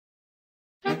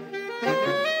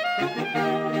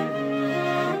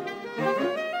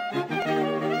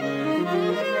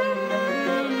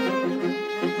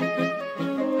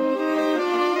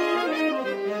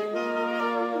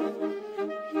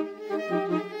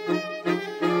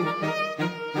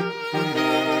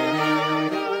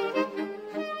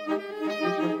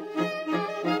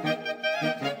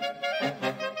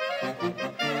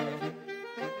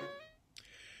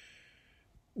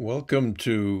Welcome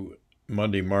to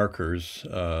Monday Markers.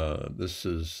 This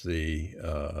is the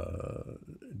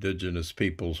Indigenous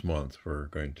Peoples Month. We're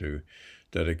going to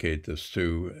dedicate this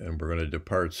to, and we're going to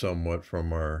depart somewhat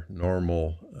from our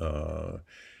normal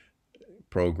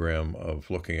program of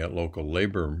looking at local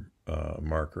labor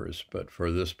markers. But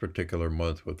for this particular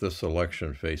month, with this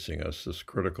election facing us, this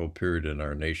critical period in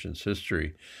our nation's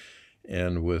history,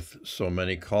 and with so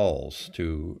many calls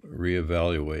to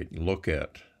reevaluate and look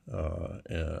at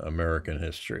American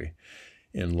history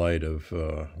in light of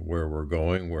where we're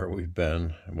going, where we've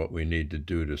been, what we need to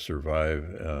do to survive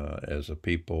as a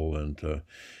people and to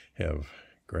have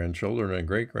grandchildren and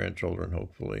great-grandchildren,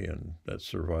 hopefully, and that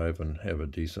survive and have a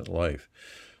decent life.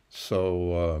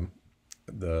 So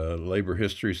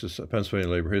the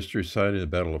Pennsylvania Labor History Society, the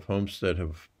Battle of Homestead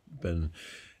have been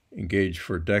engaged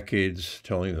for decades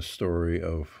telling the story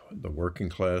of the working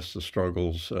class, the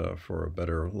struggles for a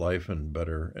better life and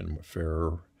better and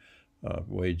fairer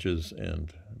wages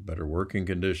and better working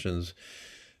conditions.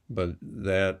 But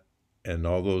that and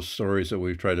all those stories that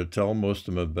we've tried to tell, most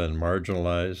of them have been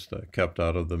marginalized, kept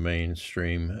out of the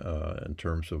mainstream in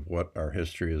terms of what our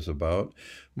history is about,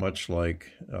 much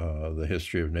like the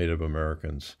history of Native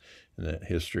Americans and the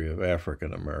history of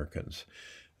African Americans.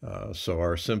 So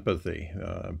our sympathy,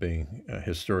 being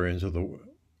historians of the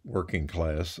working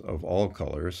class of all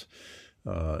colors,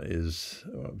 is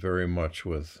very much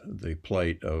with the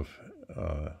plight of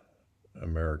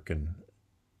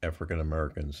African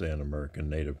Americans and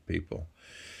American Native people.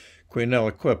 Queen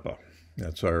Aliquippa,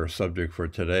 that's our subject for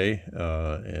today,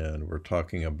 and we're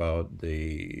talking about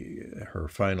her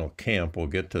final camp. We'll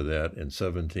get to that in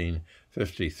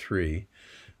 1753.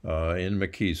 In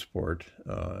McKeesport,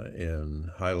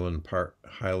 in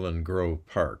Highland Grove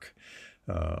Park,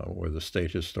 where the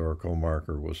state historical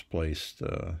marker was placed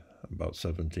about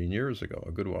 17 years ago,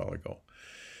 a good while ago.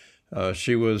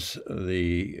 She was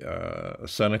the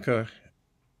Seneca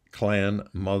clan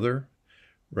mother,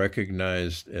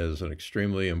 recognized as an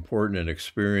extremely important and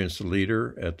experienced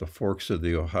leader at the forks of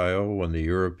the Ohio when the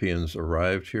Europeans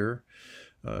arrived here.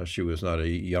 She was not a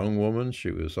young woman.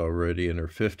 She was already in her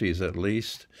 50s at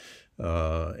least,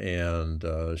 and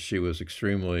she was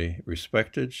extremely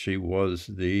respected. She was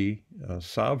the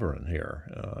sovereign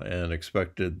here and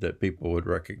expected that people would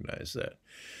recognize that.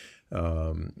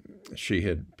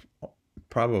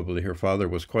 Her father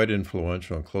was quite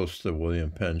influential and close to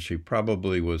William Penn. She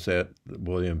probably was at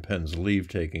William Penn's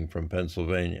leave-taking from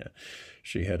Pennsylvania.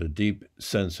 She had a deep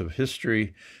sense of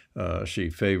history. She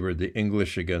favored the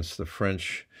English against the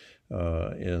French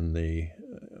in the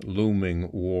looming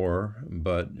war,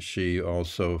 but she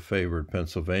also favored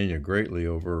Pennsylvania greatly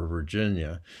over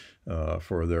Virginia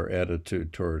for their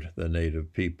attitude toward the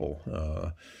native people.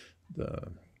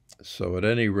 So at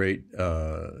any rate,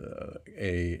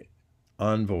 a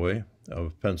envoy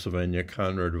of Pennsylvania,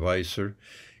 Conrad Weiser,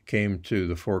 came to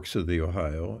the forks of the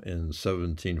Ohio in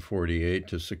 1748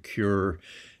 to secure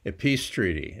a peace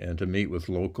treaty and to meet with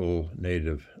local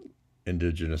native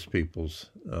indigenous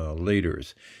peoples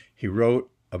leaders. He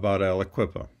wrote about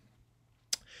Aliquippa.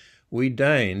 We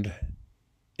dined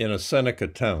in a Seneca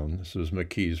town, this was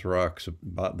McKee's Rocks,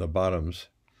 the bottoms,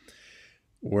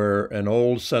 where an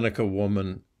old Seneca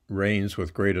woman reigns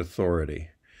with great authority.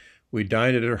 We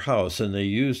dined at her house, and they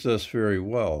used us very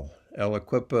well.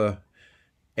 Aliquippa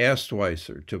asked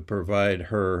Weiser to provide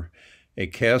her a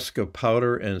cask of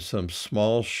powder and some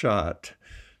small shot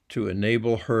to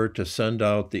enable her to send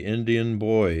out the Indian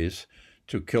boys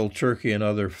to kill turkey and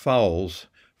other fowls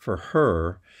for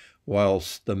her,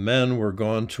 whilst the men were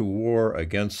gone to war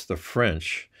against the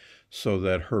French, so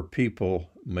that her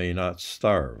people may not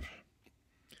starve.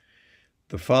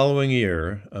 The following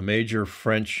year, a major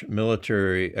French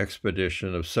military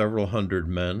expedition of several hundred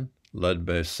men, led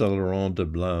by Céloron de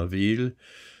Blainville,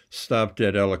 stopped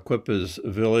at Aliquippa's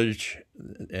village,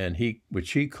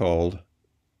 which he called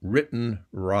Written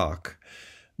Rock,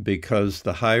 because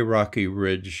the high rocky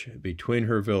ridge between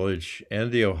her village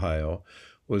and the Ohio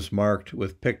was marked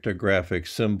with pictographic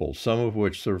symbols, some of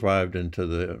which survived into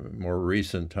the more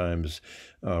recent times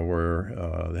where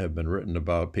they have been written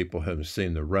about. People have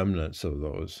seen the remnants of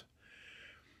those.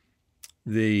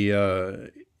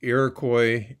 The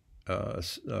Iroquois,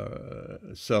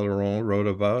 Céloron wrote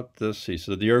about this. He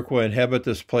said, "The Iroquois inhabit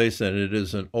this place, and it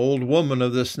is an old woman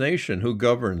of this nation who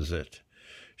governs it.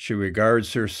 She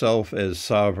regards herself as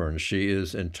sovereign. She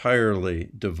is entirely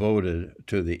devoted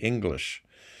to the English."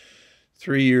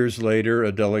 3 years later,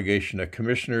 a delegation of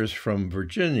commissioners from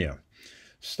Virginia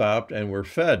stopped and were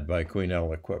fed by Queen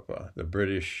Aliquippa. The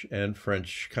British and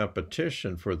French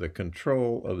competition for the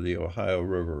control of the Ohio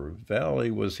River Valley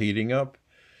was heating up,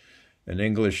 An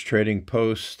English trading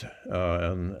post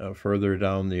further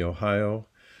down the Ohio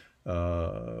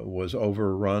was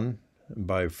overrun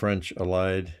by French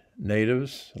allied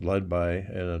natives, led by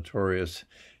a notorious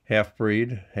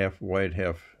half-breed, half-white,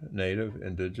 half-native,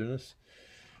 indigenous.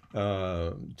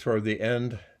 Toward the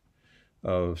end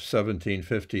of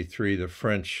 1753, the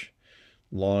French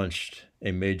launched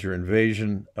a major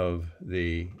invasion of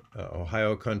the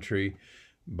Ohio country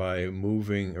by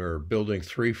moving or building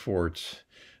 3 forts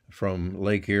from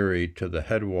Lake Erie to the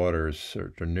headwaters or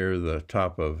to near the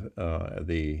top of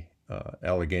the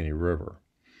Allegheny River.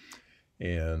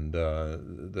 And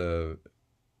the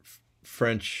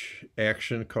French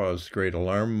action caused great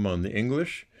alarm among the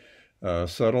English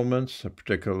settlements,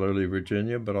 particularly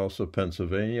Virginia, but also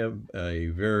Pennsylvania. A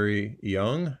very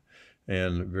young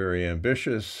and very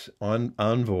ambitious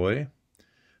envoy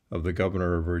of the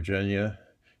governor of Virginia,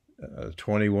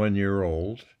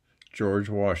 21-year-old George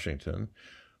Washington,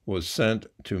 was sent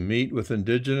to meet with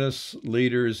indigenous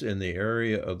leaders in the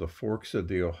area of the forks of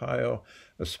the Ohio,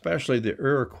 especially the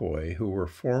Iroquois, who were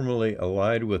formerly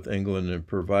allied with England and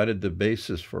provided the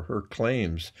basis for her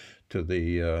claims to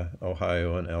the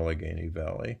Ohio and Allegheny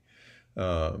Valley.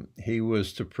 He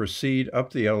was to proceed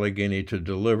up the Allegheny to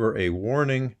deliver a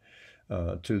warning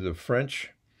to the French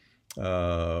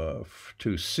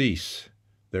to cease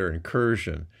their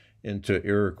incursion into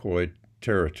Iroquois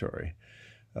territory.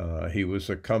 He was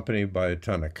accompanied by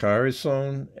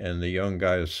Tanaquarison and the young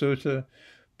Gayasuta,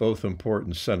 both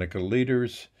important Seneca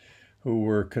leaders who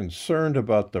were concerned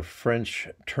about the French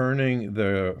turning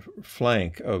the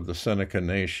flank of the Seneca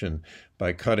nation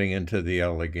by cutting into the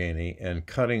Allegheny and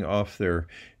cutting off their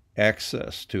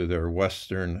access to their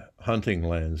western hunting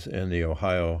lands in the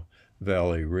Ohio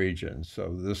Valley region. So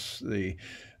the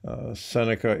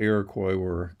Seneca Iroquois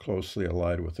were closely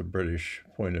allied with the British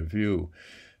point of view.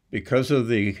 Because of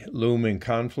the looming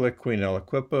conflict, Queen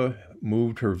Aliquippa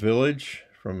moved her village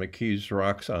from McKee's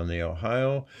Rocks on the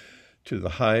Ohio to the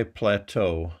high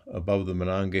plateau above the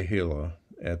Monongahela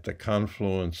at the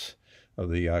confluence of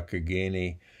the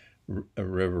Youghiogheny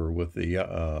River with the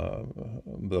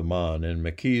Mon in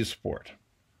McKeesport.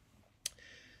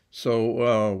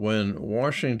 So when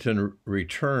Washington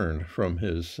returned from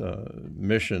his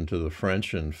mission to the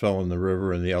French and fell in the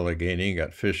river in the Allegheny,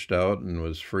 got fished out and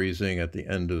was freezing at the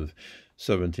end of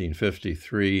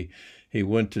 1753, he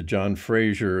went to John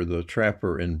Fraser, the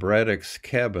trapper, in Braddock's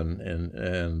cabin,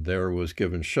 and there was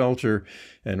given shelter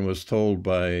and was told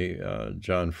by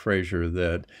John Fraser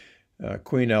that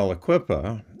Queen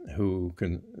Aliquippa, who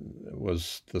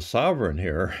was the sovereign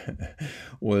here,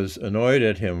 was annoyed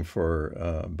at him for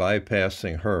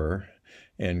bypassing her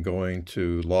and going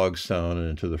to Logstown and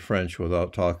into the French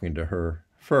without talking to her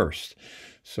first.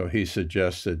 So he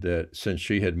suggested that since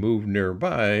she had moved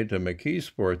nearby to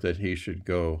McKeesport, that he should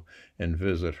go and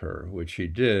visit her, which he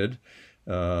did.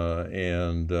 He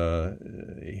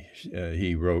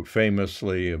wrote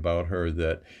famously about her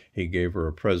that he gave her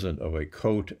a present of a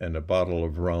coat and a bottle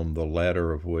of rum, the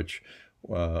latter of which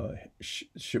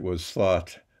she was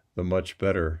thought the much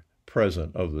better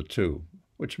present of the two,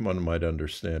 which one might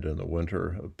understand in the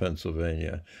winter of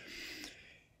Pennsylvania.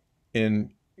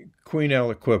 In Queen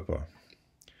Aliquippa,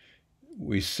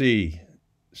 we see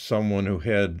someone who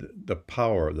had the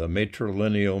power, the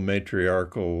matrilineal,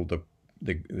 matriarchal, the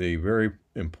very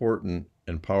important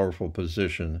and powerful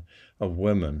position of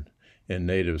women in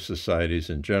Native societies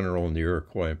in general, and the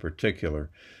Iroquois in particular.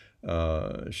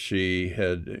 She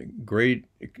had great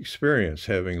experience,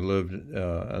 having lived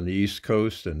on the East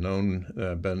Coast and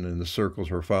been in the circles.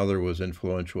 Her father was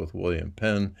influential with William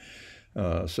Penn.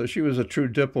 So she was a true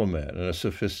diplomat and a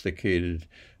sophisticated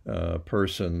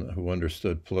person who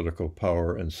understood political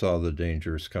power and saw the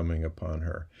dangers coming upon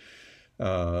her.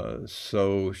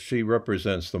 So she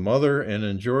represents the mother, and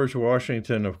in George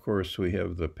Washington, of course, we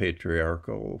have the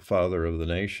patriarchal father of the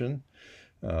nation,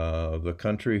 the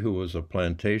country, who was a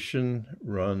plantation,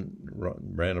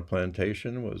 ran a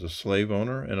plantation, was a slave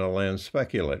owner, and a land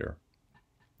speculator.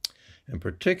 And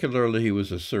particularly, he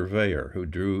was a surveyor who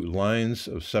drew lines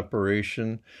of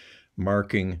separation,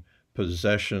 marking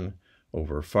possession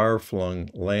over far-flung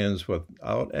lands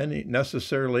without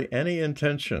necessarily any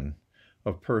intention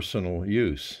of personal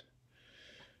use.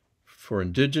 For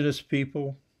indigenous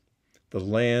people, the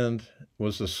land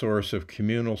was a source of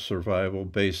communal survival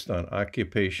based on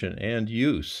occupation and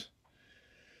use.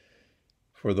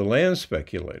 For the land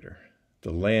speculator,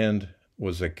 the land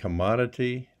was a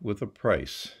commodity with a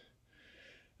price.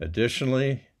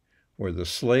 Additionally, where the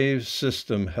slave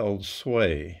system held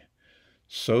sway,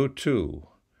 so too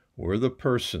were the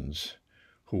persons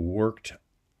who worked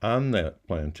on that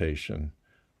plantation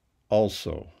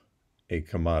also a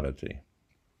commodity.